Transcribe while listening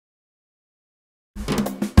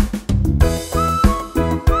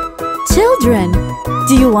children!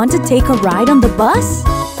 Do you want to take a ride on the bus?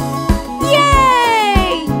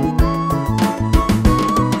 Yay!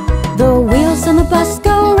 The wheels on the bus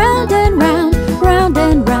go round and round, round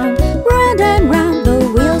and round, round and round.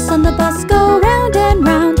 The wheels on the bus go round and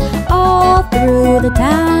round, all through the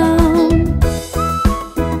town.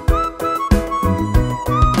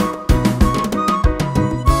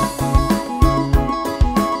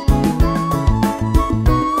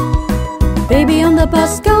 Baby on the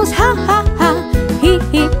bus goes ha ha ha, he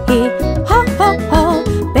he he, ho ho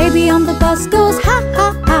ho. Baby on the bus goes ha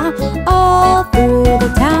ha ha, all through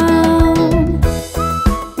the town.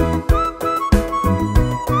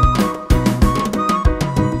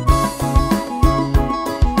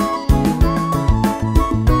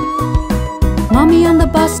 Mommy on the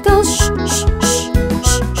bus goes shh shh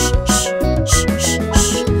shh shh shh shh shh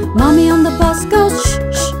shh. Mommy on the bus goes shh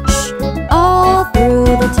shh shh, all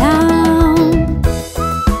through the town.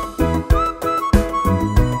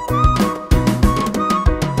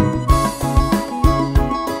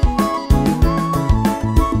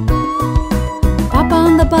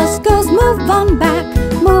 The bus goes move on back,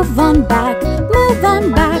 move on back, move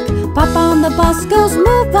on back. Papa on the bus goes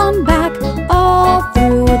move on back, all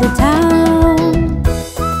through the town.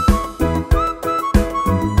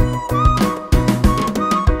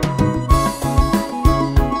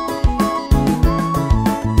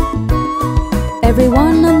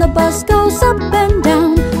 Everyone on the bus goes up and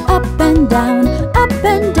down, up and down, up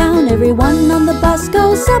and down. Everyone on the bus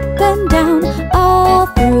goes up and down, all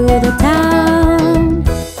through the town.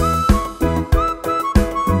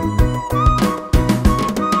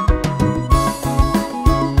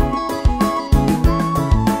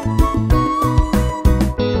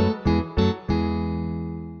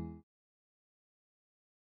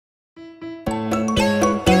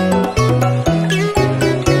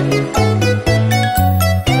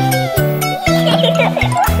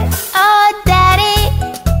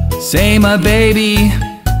 Say my baby.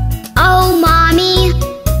 Oh mommy.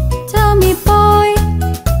 Tell me boy.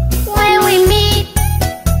 When we meet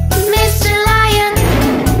Mr. Lion,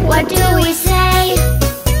 what do we say?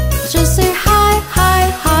 Just say hi, hi,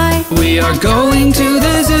 hi. We are going to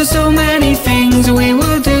the zoo, so many things we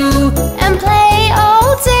will do. And play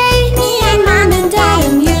all day, me and mom and dad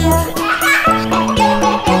and you.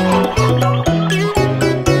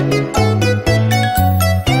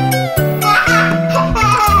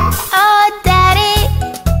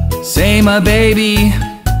 Say my baby.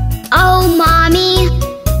 Oh mommy.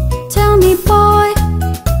 Tell me boy.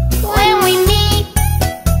 When we meet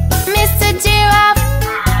Mr. Giraffe,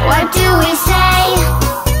 what do we say?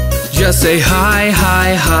 Just say hi,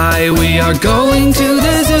 hi, hi. We are going to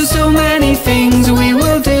the zoo, so many things we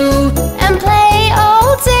will do. And play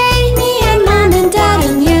all day, me and mom and dad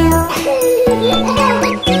and you.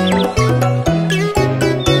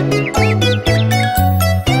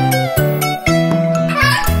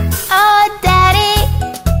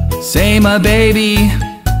 Say my baby.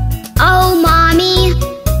 Oh mommy.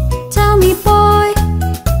 Tell me boy.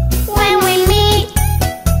 When we meet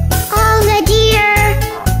all the deer,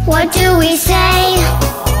 what do we say?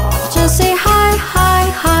 Just say hi, hi,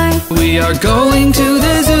 hi. We are going to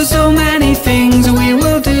the zoo, so many things we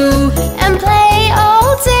will do. And play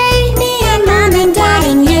all day, me and mom and dad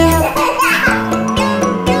and you.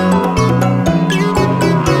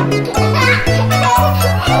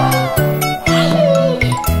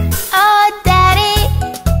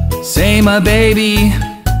 Say my baby.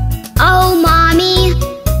 Oh mommy.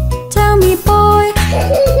 Tell me boy.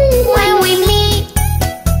 When we meet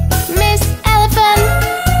Miss Elephant,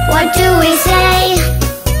 what do we say?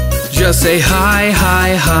 Just say hi,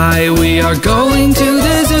 hi, hi. We are going to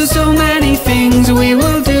the zoo, so many things we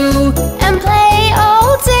will do. And play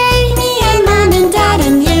all day, me and mom and dad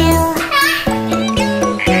and you.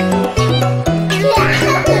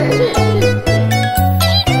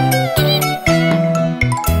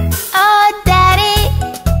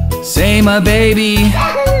 Say my baby.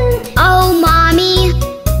 Oh mommy.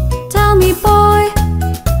 Tell me boy.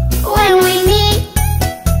 When we meet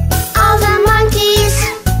all the monkeys,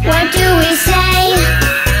 what do we say?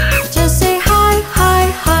 Just say hi, hi,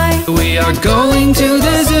 hi. We are going to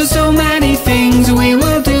the zoo, so many things we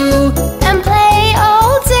will do. And play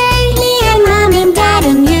all day, me and mom and dad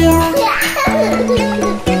and you.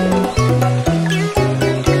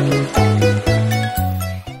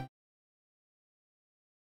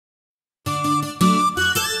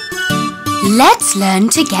 Let's learn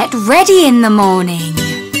to get ready in the morning.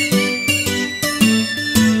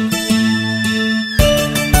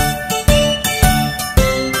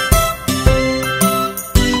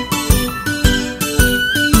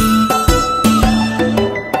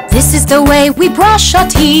 This is the way we brush our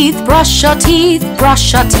teeth, brush our teeth,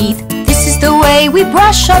 brush our teeth. This is the way we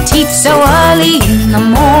brush our teeth so early in the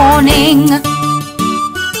morning.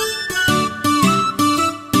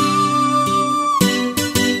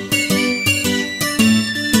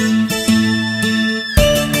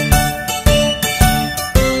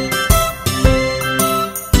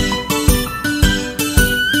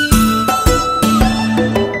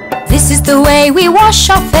 This is the way we wash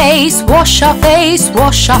our face, wash our face,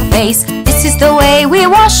 wash our face. This is the way we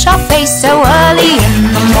wash our face so early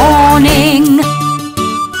in the morning.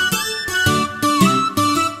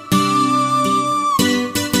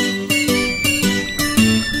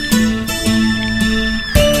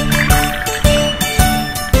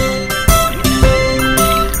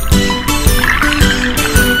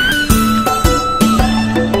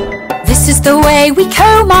 This is the way we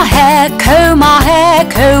comb our hair, comb our hair,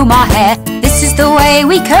 comb our hair. This is the way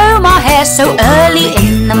we comb our hair so early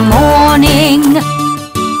in the morning.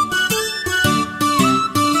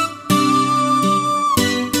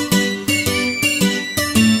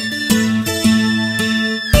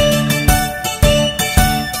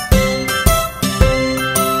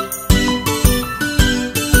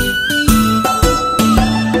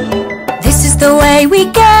 This is the way we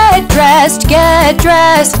get dressed, get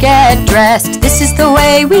dressed, get dressed. This is the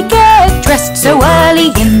way we get dressed so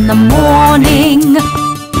early in the morning.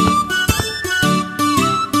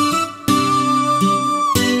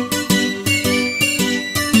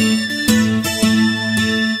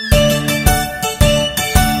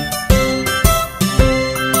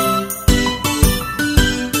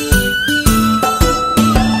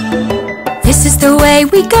 This is the way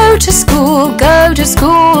we go to school, go to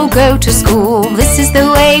school, go to school. This is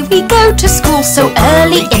the way we go to school so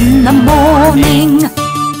early in the morning.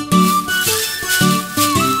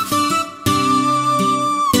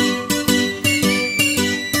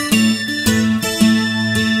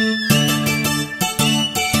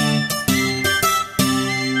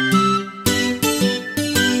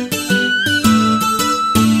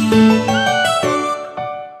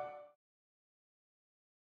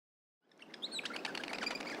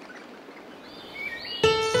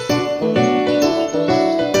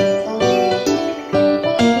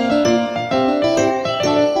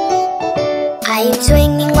 I'm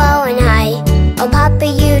swinging low and high. Oh, Papa,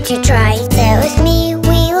 you to try. Stay with me,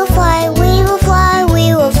 we will fly, we will fly,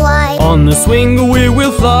 we will fly. On the swing we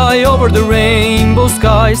will fly over the rainbow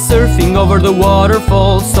sky, surfing over the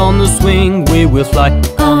waterfalls. On the swing we will fly.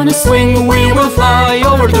 On a swing we will fly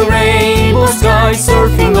over the rainbow sky,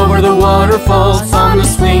 surfing over the waterfalls. On the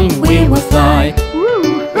swing we will fly.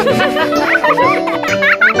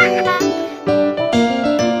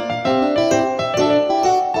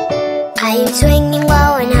 I'm swinging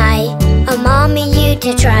low and high. Oh, Mommy, you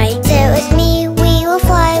to try. Stay with me, we will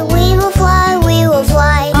fly, we will fly, we will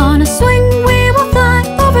fly. On a swing we will fly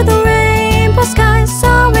over the rainbow sky,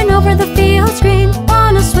 soaring over the fields green.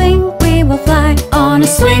 On a swing we will fly. On a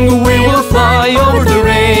Swing we will fly over the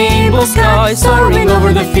rainbow sky, soaring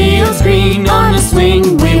over the fields green. On a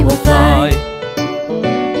swing we will fly.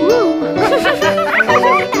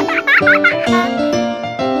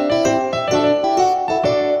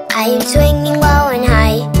 I'm swinging low and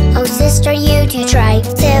high. Oh, sister, you to try.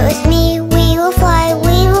 Stay with me, we will fly,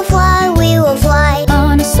 we will fly, we will fly.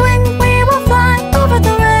 On a swing we will fly over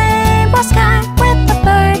the rainbow sky, with the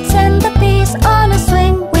birds and the bees. On a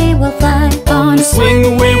swing we will fly. On a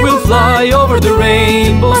Swing we will fly over the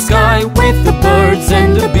rainbow sky, with the birds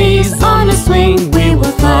and the bees. On a swing we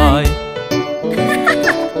will fly.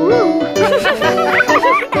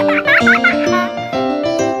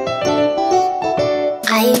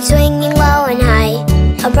 I'm swinging low and high.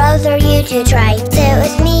 Oh, brother, you to try. Stay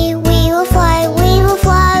with me, we will fly, we will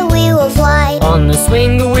fly, we will fly. On the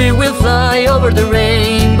swing we will fly over the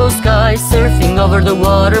rainbow sky, surfing over the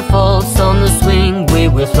waterfalls. On the swing we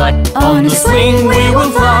will fly. On the swing we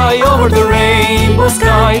will fly over the rainbow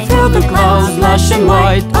sky, through the clouds lush and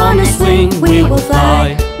white. On the swing we will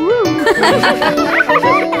fly.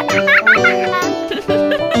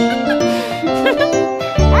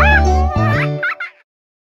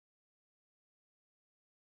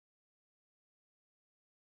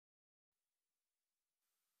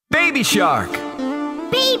 Baby shark,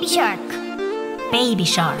 Baby shark, Baby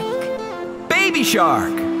shark.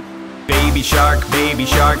 baby shark, baby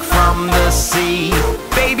shark from the sea.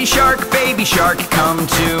 Baby shark, come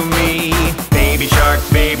to me. Baby shark,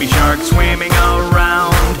 swimming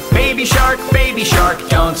around. Baby shark,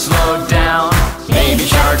 don't slow down. Baby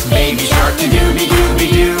shark,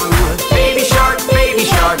 do-dooby-dooby-doo. Baby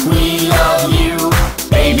shark, we love you.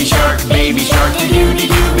 Baby shark,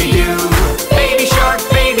 do-dooby-dooby-doo.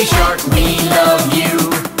 Baby shark,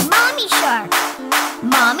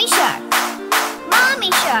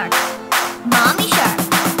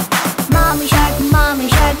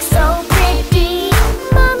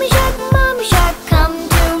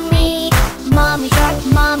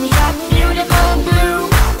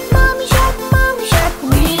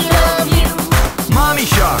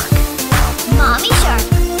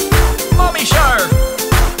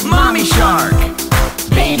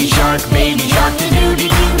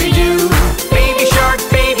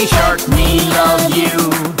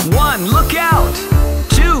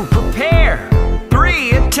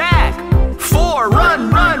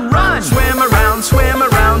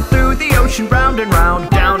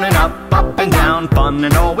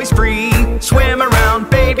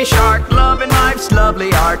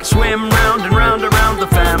 Shark, swim round and round around the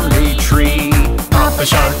family tree. Papa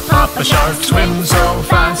Shark, swim so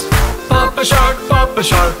fast. Papa Shark,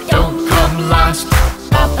 don't come last.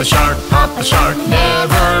 Papa Shark,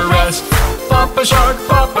 never rest. Papa Shark,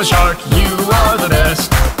 you are the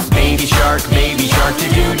best. Baby Shark,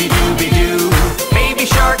 do-do-do-be-doo. Baby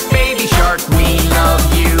Shark, we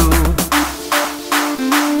love you.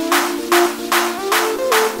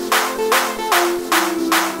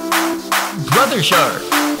 Brother Shark,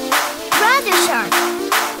 Brother Shark,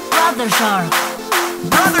 Brother Shark,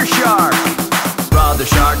 Brother Shark.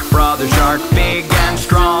 Brother Shark, big and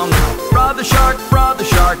strong. Brother Shark,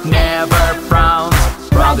 never frowns.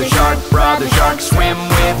 Brother Shark, swim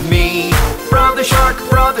with me. Brother Shark,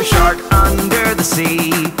 under the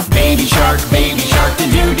sea. Baby Shark,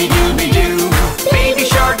 do-do-do-be-doo. Baby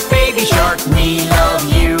Shark, we love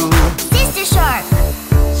you. Sister Shark,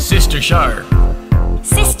 Sister Shark,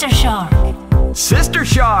 Sister Shark, Sister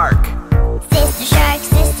Shark. Sister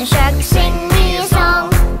Shark, sing me a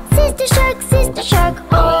song. Sister Shark,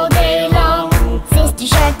 all day long. Sister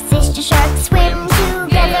Shark, swim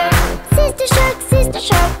together. Sister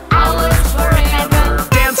Shark, ours forever.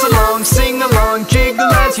 Dance along, sing along,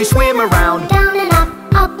 jiggle as you swim around. Down and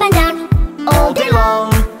up and down, All day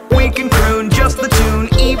long, we can croon just the tune,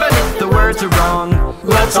 even if the words are wrong.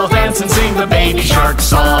 Let's all dance and sing the Baby Shark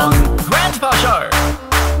song. Grandpa Shark,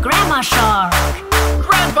 Grandma Shark,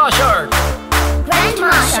 Grandpa Shark, Grandma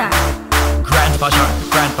Shark,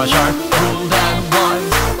 Grandpa Shark, old and wise.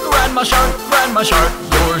 Grandma Shark,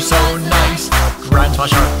 you're so nice. Grandpa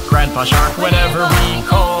Shark, whenever we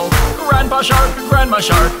call. Grandpa Shark,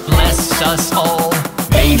 bless us all.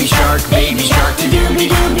 Baby Shark,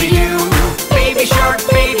 do-do-do-be-doo. Baby Shark,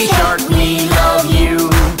 we love you.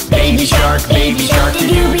 Baby Shark,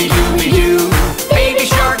 do-do-do-be-doo. Baby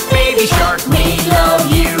Shark, we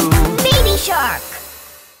love you. Baby Shark.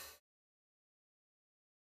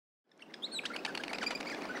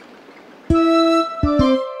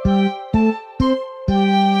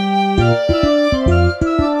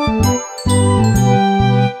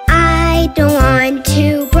 I don't want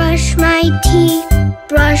to brush my teeth.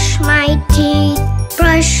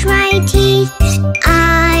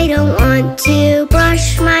 I don't want to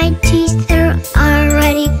brush my teeth. They're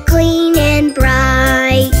already clean and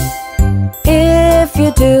bright. If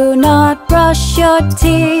you do not brush your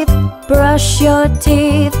teeth, brush your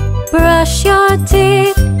teeth, brush your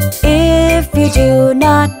teeth. If you do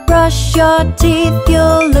not brush your teeth,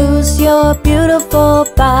 you'll lose your beautiful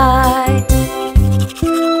bite.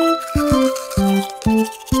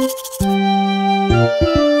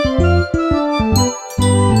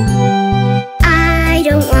 I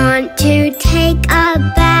don't want to take a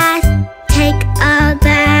bath.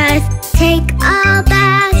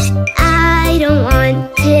 I don't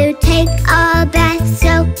want to take a bath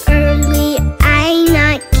so early. I'm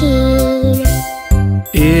not keen.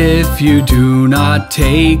 If you do not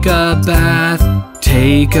take a bath,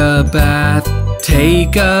 take a bath,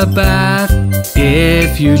 take a bath.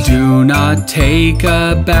 If you do not take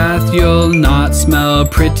a bath, you'll not smell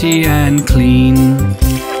pretty and clean.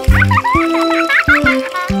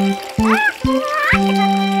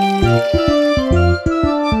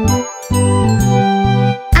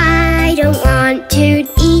 I don't want to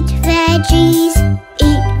eat veggies.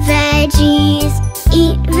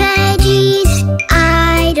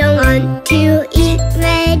 I don't want to eat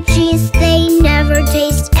veggies. They never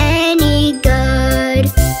taste any good.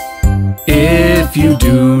 If you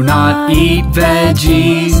do not eat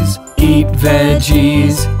veggies, eat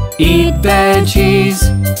veggies, eat veggies.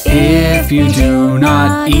 If you do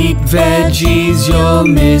not eat veggies, you'll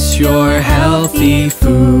miss your healthy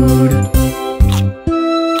food.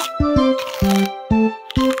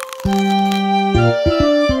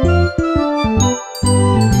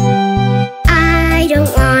 I don't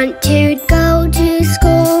want to go to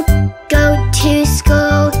school.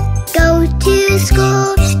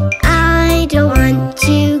 I don't want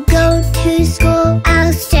to go to school.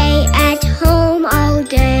 I'll stay at home all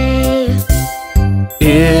day.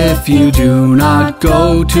 If you do not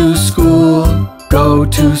go to school, go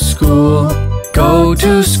to school, go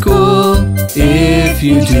to school. If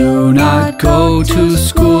you do not go to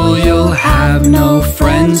school, you'll have no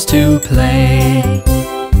friends to play.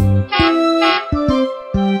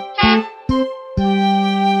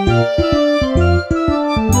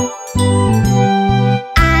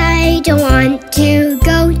 I don't want to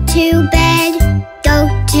go to bed.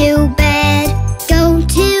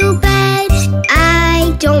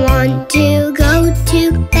 I don't want to go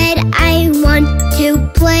to bed. I want to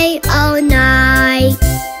play all night.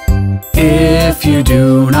 If you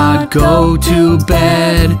do not go to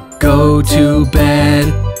bed, go to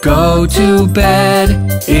bed, go to bed.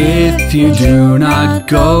 If you do not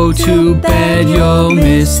go to bed, you'll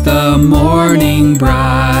miss the morning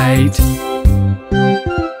bright.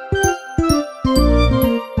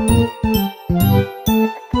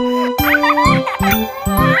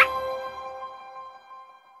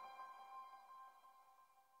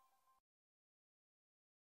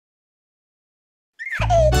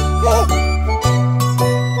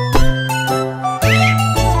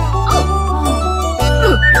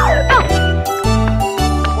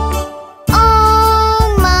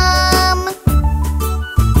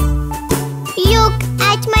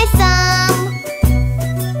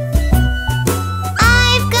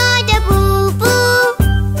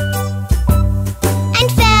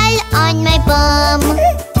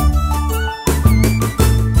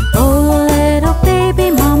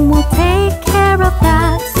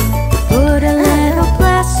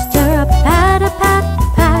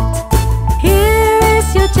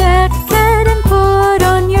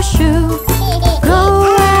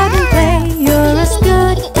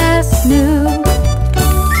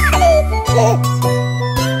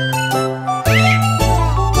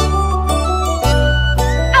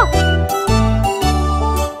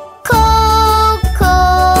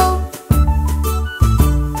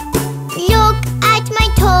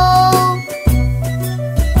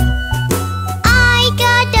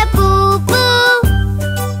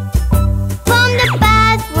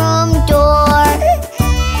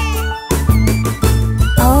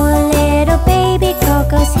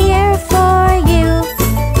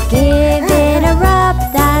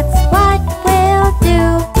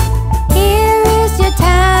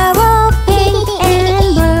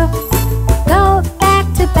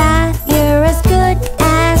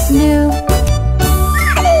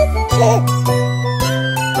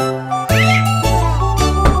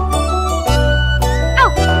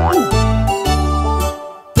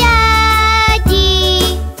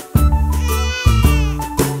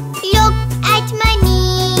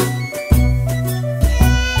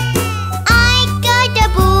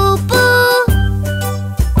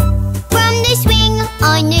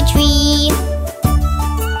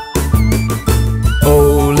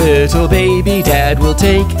 Little baby, Dad will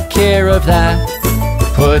take care of that.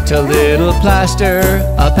 Put a little plaster,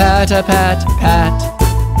 a pat,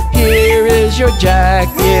 pat. Here is your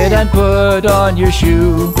jacket and put on your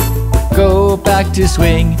shoe. Go back to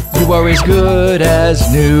swing, you are as good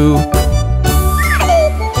as new.